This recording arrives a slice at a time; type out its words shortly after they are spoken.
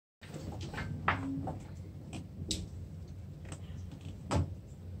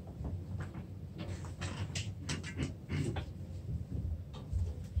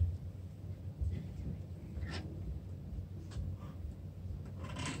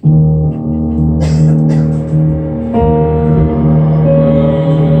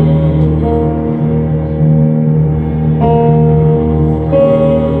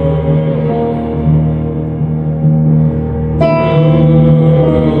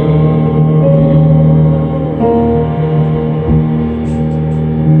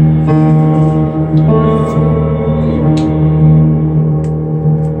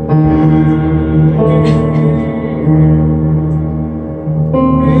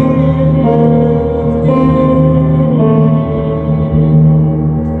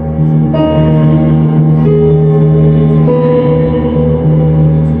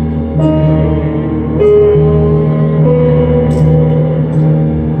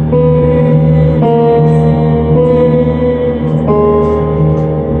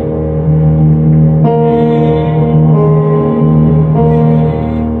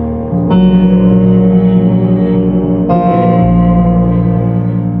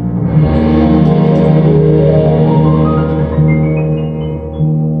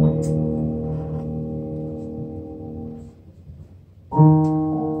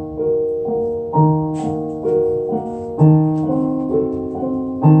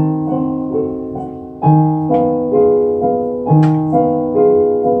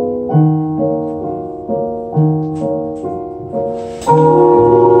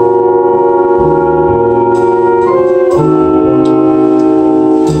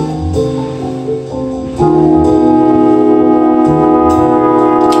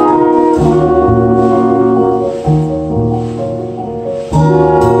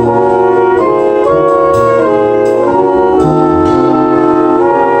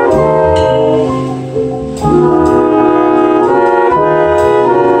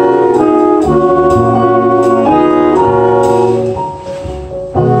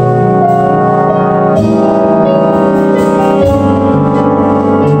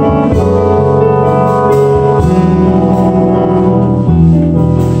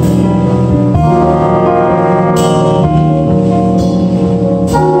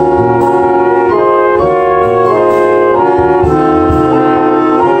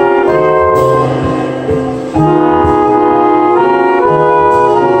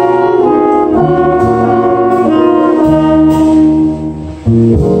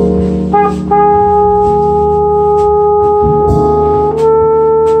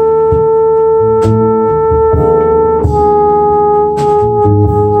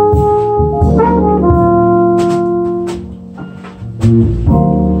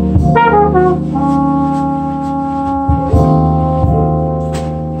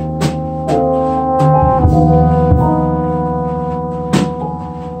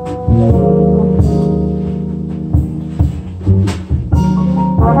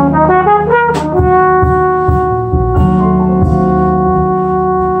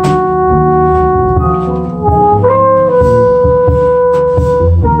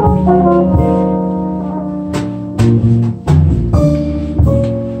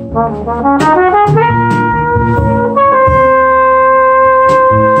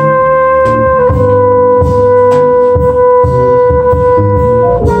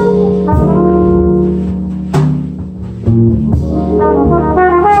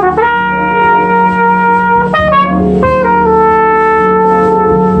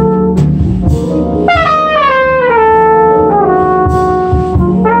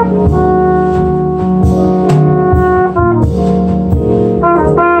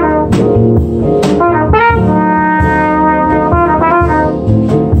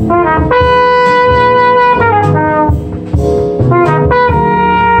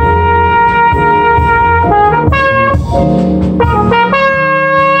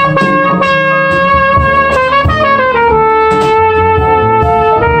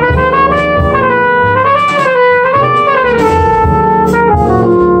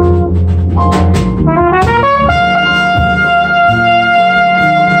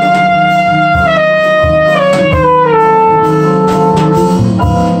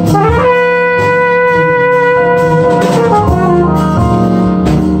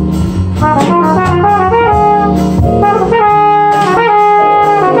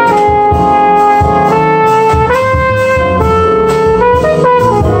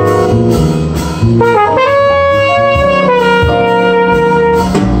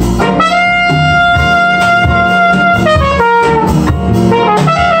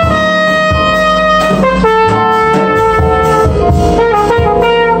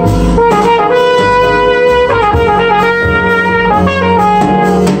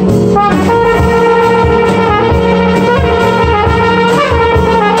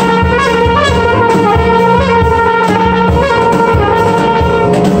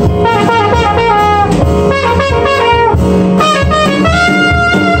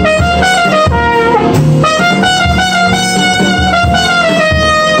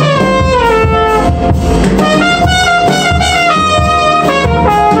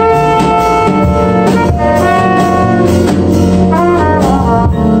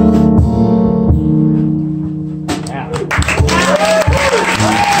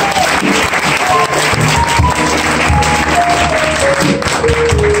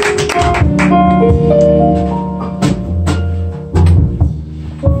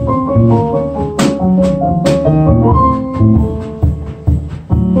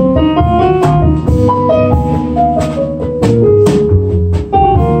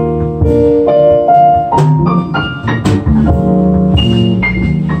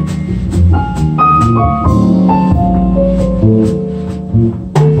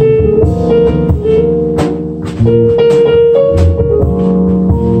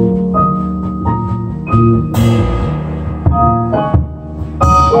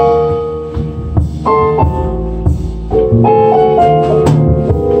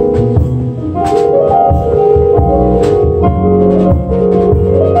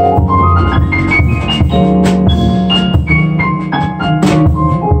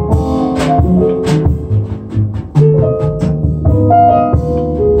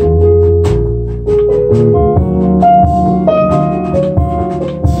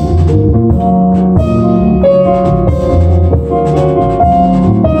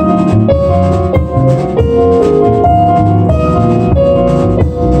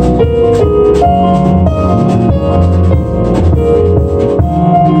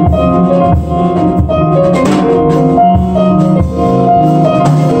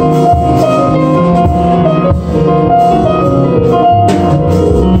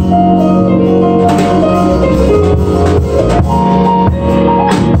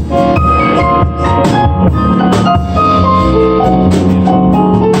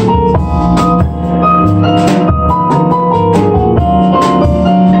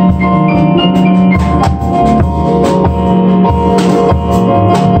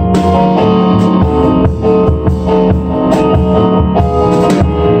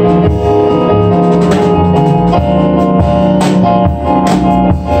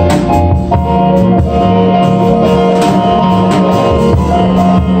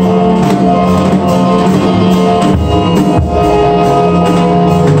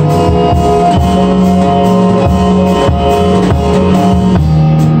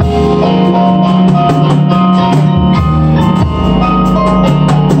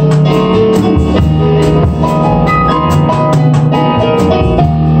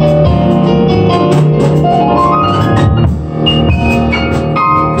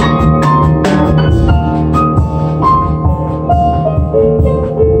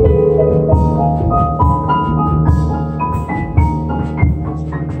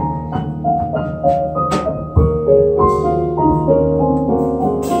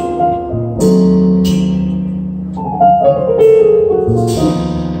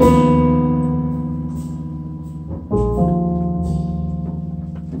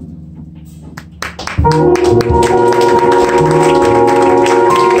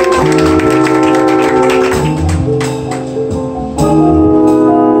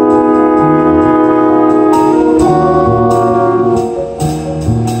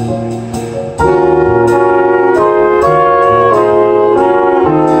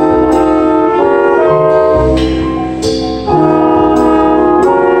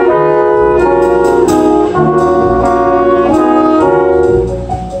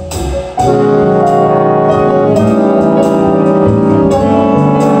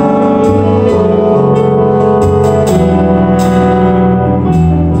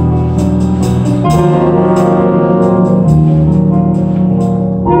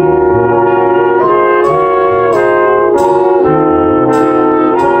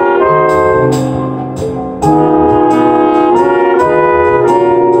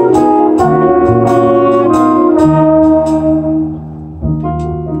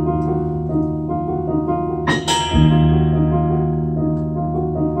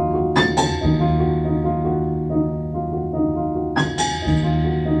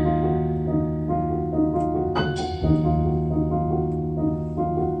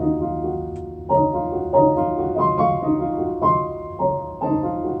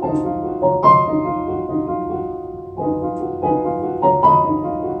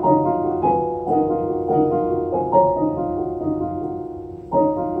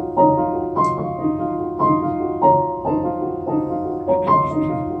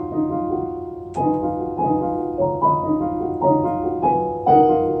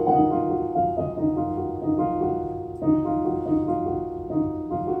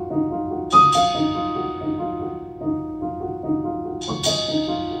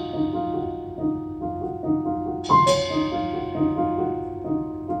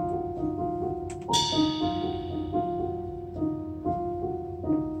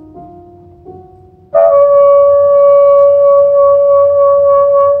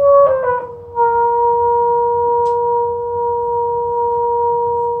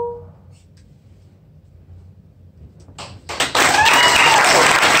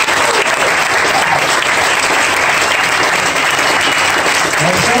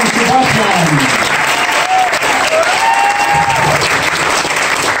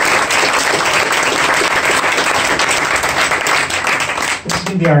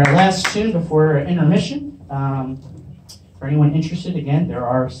be our last tune before intermission. For anyone interested, again, there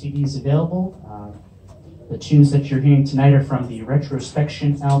are CDs available. The tunes that you're hearing tonight are from the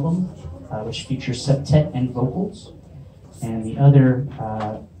Retrospection album, which features septet and vocals. And the other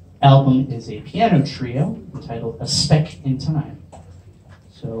album is a piano trio entitled A Speck in Time.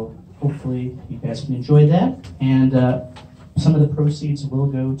 So hopefully you guys can enjoy that. And some of the proceeds will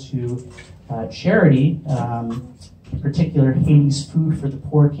go to charity, in particular Haiti's Food for the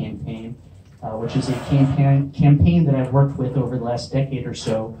Poor campaign, which is a campaign that I've worked with over the last decade or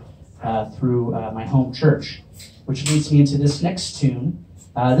so through my home church, which leads me into this next tune.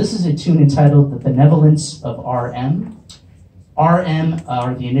 This is a tune entitled The Benevolence of R.M. R.M.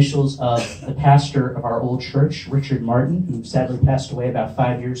 are the initials of the pastor of our old church, Richard Martin, who sadly passed away about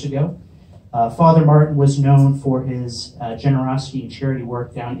 5 years ago. Father Martin was known for his generosity and charity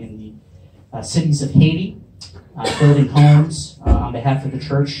work down in the cities of Haiti, building homes on behalf of the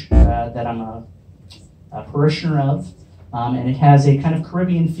church that I'm a parishioner of. And it has a kind of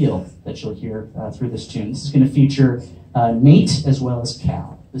Caribbean feel that you'll hear through this tune. This is going to feature Nate as well as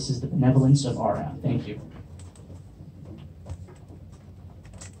Cal. This is The Benevolence of R.M. Thank you.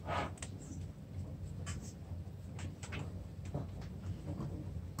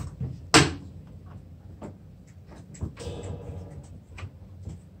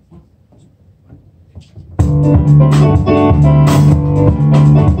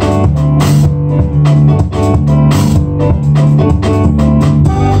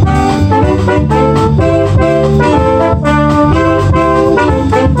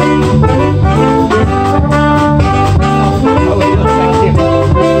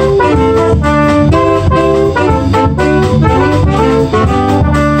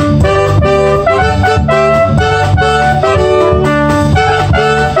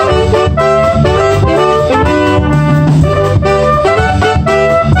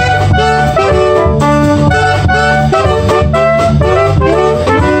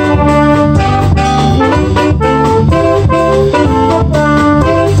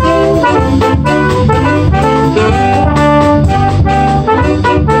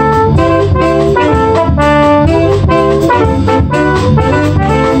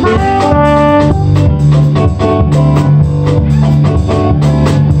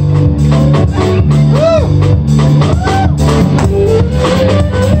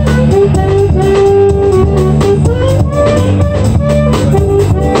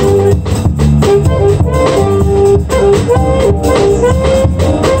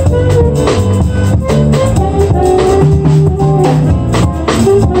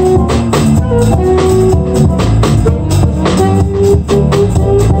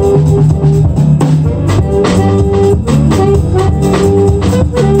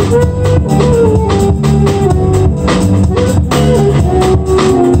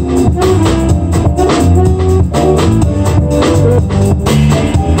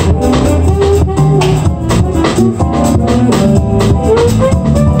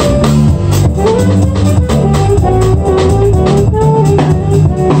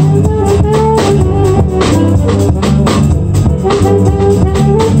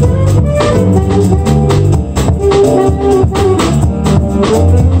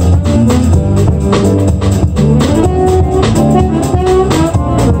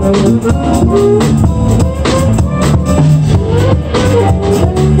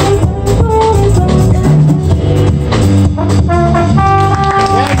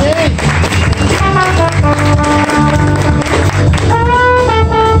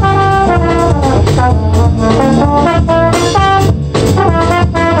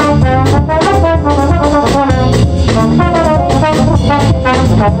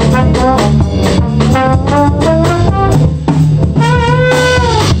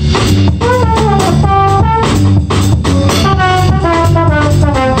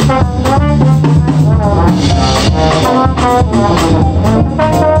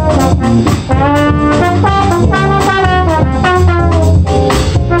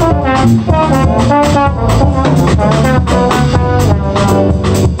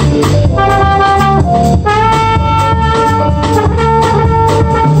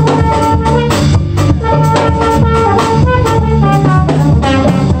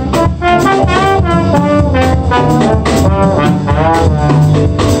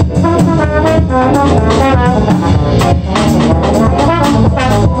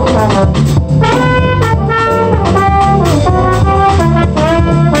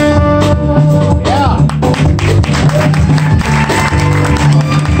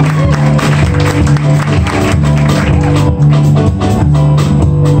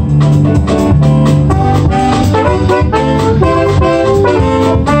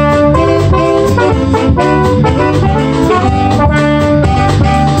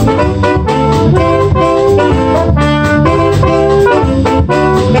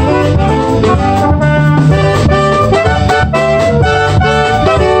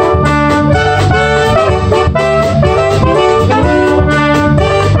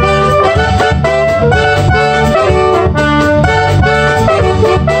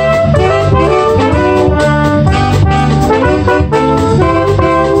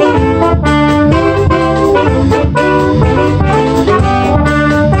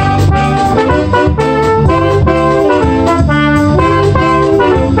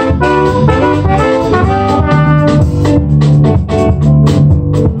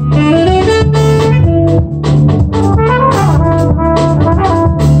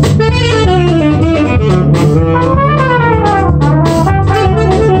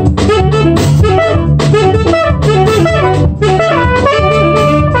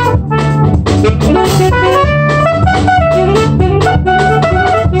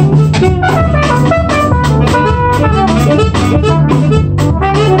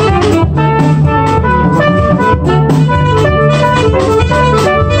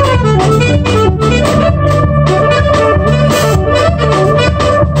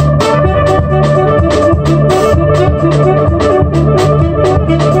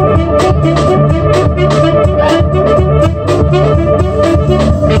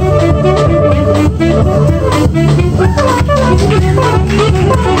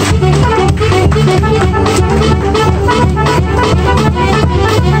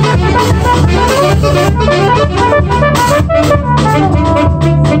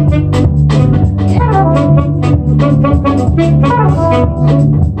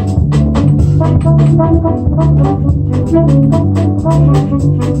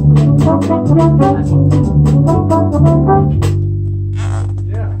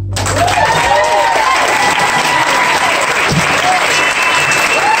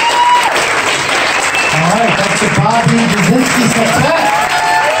 Jasinski Septet.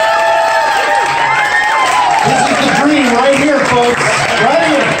 This is the dream right here, folks. Right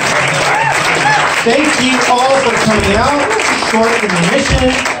here. Thank you all for coming out. Short intermission,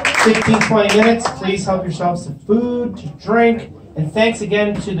 15-20 minutes. Please help yourselves to food, to drink. And thanks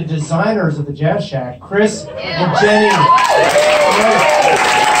again to the designers of the Jazz Shack, Chris and Jenny.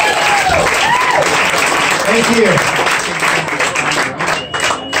 Thank you.